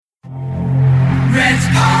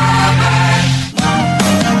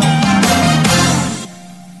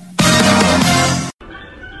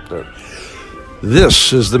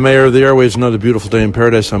This is the Mayor of the Airwaves. Another beautiful day in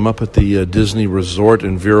paradise. I'm up at the Disney Resort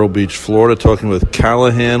in Vero Beach, Florida, talking with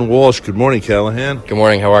Callahan Walsh. Good morning, Callahan. Good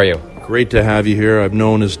morning. How are you? Great to have you here. I've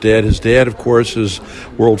known his dad. His dad, of course, is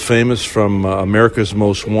world famous from America's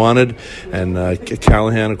Most Wanted. And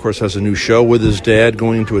Callahan, of course, has a new show with his dad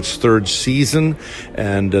going into its third season.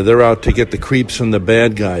 And they're out to get the creeps and the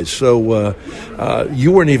bad guys. So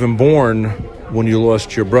you weren't even born when you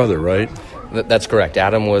lost your brother, right? That's correct.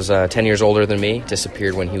 Adam was 10 years older than me,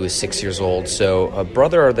 disappeared when he was 6 years old. So a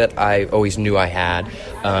brother that I always knew I had,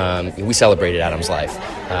 we celebrated Adam's life.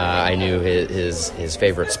 I knew his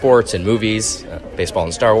favorite sports and movies, baseball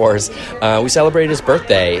and Star Wars. We celebrated his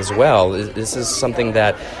birthday as well. This is something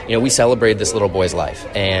that, we celebrated this little boy's life.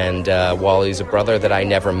 And while he's a brother that I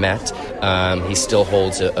never met, he still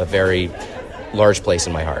holds a very large place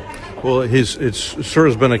in my heart. Well, it's sort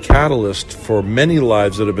of been a catalyst for many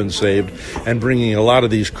lives that have been saved and bringing a lot of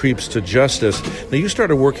these creeps to justice. Now, you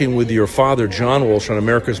started working with your father, John Walsh, on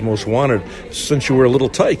America's Most Wanted since you were a little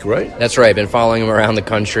tyke, right? That's right. I've been following him around the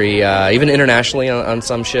country, even internationally on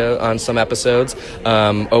some episodes.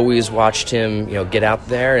 Always watched him, get out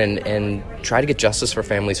there and try to get justice for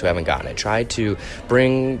families who haven't gotten it. Try to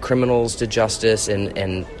bring criminals to justice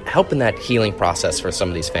and help in that healing process for some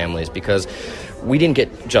of these families, because we didn't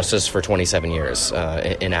get justice for 27 years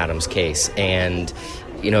in Adam's case. And,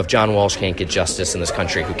 if John Walsh can't get justice in this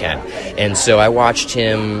country, who can? And so I watched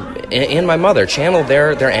him and my mother channel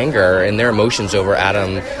their anger and their emotions over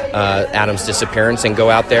Adam's disappearance and go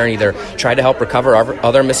out there and either try to help recover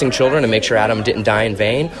other missing children and make sure Adam didn't die in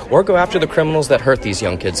vain, or go after the criminals that hurt these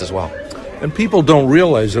young kids as well. And people don't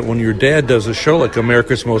realize that when your dad does a show like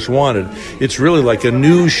America's Most Wanted, it's really like a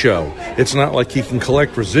news show. It's not like he can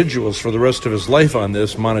collect residuals for the rest of his life on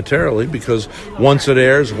this monetarily, because once it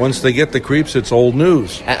airs, once they get the creeps, it's old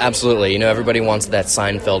news. Absolutely. Everybody wants that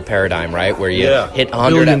Seinfeld paradigm, right? Where you hit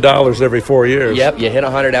 $100 billion every 4 years. Yep, you hit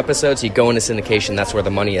 100 episodes, you go into syndication, that's where the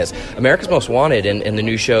money is. America's Most Wanted and the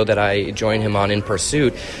new show that I joined him on, In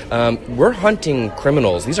Pursuit, we're hunting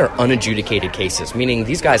criminals. These are unadjudicated cases, meaning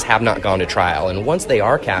these guys have not gone to trial, and once they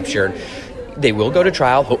are captured, they will go to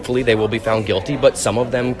trial. Hopefully they will be found guilty, but some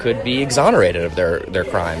of them could be exonerated of their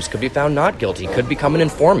crimes, could be found not guilty, could become an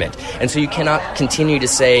informant. And so you cannot continue to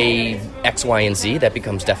say X, Y, and Z. That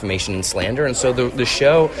becomes defamation and slander. And so the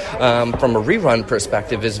show, from a rerun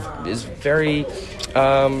perspective, is very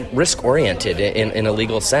risk-oriented in a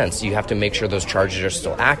legal sense. You have to make sure those charges are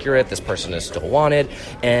still accurate, this person is still wanted,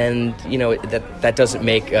 and that doesn't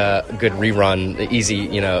make a good rerun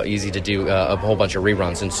easy to do a whole bunch of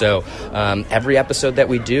reruns. And so every episode that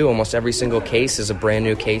we do, almost every single case is a brand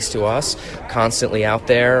new case to us, constantly out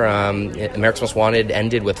there. America's Most Wanted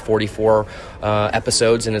ended with 44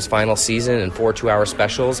 episodes in his final season and 4 2-hour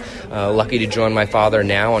specials. Lucky to join my father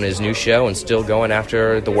now on his new show and still going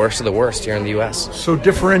after the worst of the worst here in the U.S. So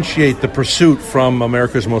differentiate The Pursuit from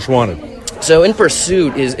America's Most Wanted. So In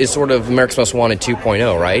Pursuit is sort of America's Most Wanted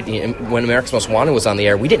 2.0, right? When America's Most Wanted was on the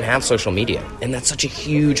air, we didn't have social media. And that's such a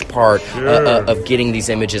huge part of getting these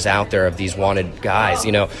images out there of these wanted guys.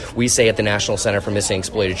 We say at the National Center for Missing and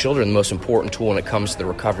Exploited Children, the most important tool when it comes to the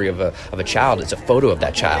recovery of a child is a photo of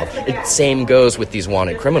that child. The same goes with these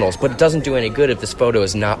wanted criminals, but it doesn't do any good if this photo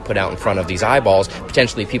is not put out in front of these eyeballs,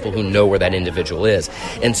 potentially people who know where that individual is.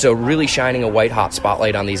 And so really shining a white-hot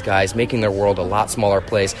spotlight on these guys, making their world a lot smaller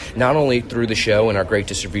place, not only through the show and our great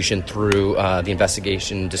distribution through the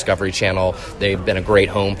Investigation Discovery Channel. They've been a great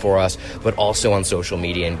home for us, but also on social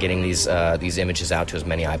media and getting these images out to as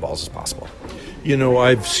many eyeballs as possible.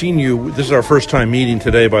 I've seen you, this is our first time meeting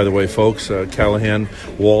today, by the way, folks, Callahan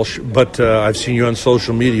Walsh, but I've seen you on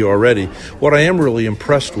social media already. What I am really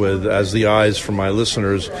impressed with, as the eyes from my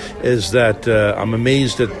listeners, is that I'm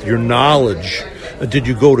amazed at your knowledge. Did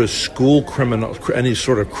you go to school, any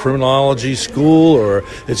sort of criminology school, or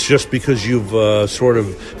it's just because you've sort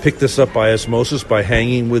of picked this up by osmosis by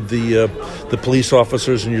hanging with the police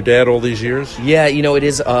officers and your dad all these years? Yeah, it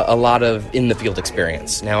is a lot of in-the-field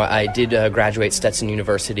experience. Now, I did graduate Stetson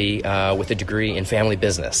University with a degree in family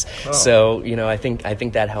business. Oh. So, I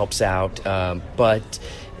think that helps out. But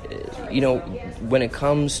when it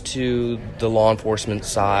comes to the law enforcement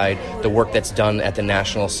side, the work that's done at the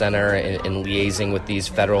National Center in liaising with these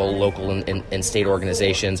federal, local, and state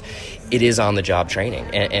organizations, it is on-the-job training.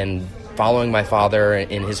 And following my father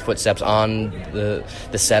in his footsteps on the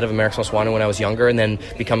set of America's Most Wanted when I was younger, and then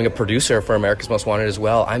becoming a producer for America's Most Wanted as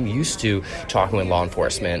well, I'm used to talking with law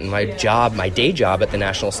enforcement. And my day job at the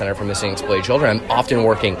National Center for Missing and Exploited Children, I'm often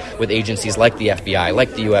working with agencies like the FBI,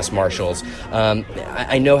 like the U.S. Marshals.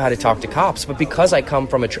 I know how to talk to cops, but because I come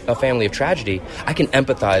from a family of tragedy, I can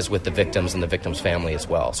empathize with the victims and the victim's family as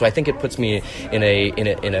well. So I think it puts me in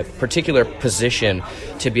a particular position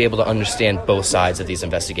to be able to understand both sides of these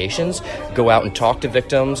investigations, go out and talk to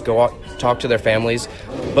victims, go out, talk to their families,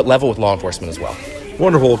 but level with law enforcement as well.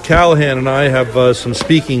 Wonderful. Callahan and I have some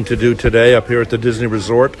speaking to do today up here at the Disney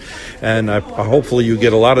Resort, and hopefully you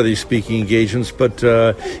get a lot of these speaking engagements. But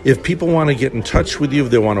if people want to get in touch with you,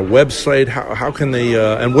 if they want a website, how can they,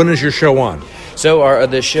 and when is your show on? So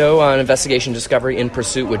the show on Investigation Discovery In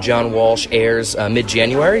Pursuit with John Walsh airs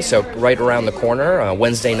mid-January, so right around the corner,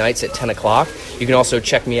 Wednesday nights at 10 o'clock. You can also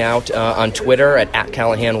check me out on Twitter at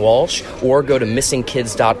 @CallahanWalsh, or go to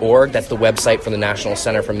missingkids.org. That's the website for the National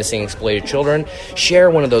Center for Missing and Exploited Children. Share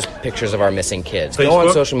one of those pictures of our missing kids. Facebook? Go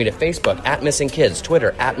on social media, Facebook, @MissingKids,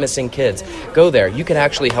 Twitter, @MissingKids. Go there. You can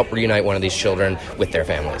actually help reunite one of these children with their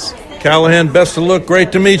families. Callahan, best of luck.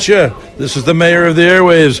 Great to meet you. This is the mayor of the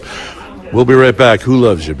airwaves. We'll be right back. Who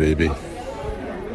loves you, baby?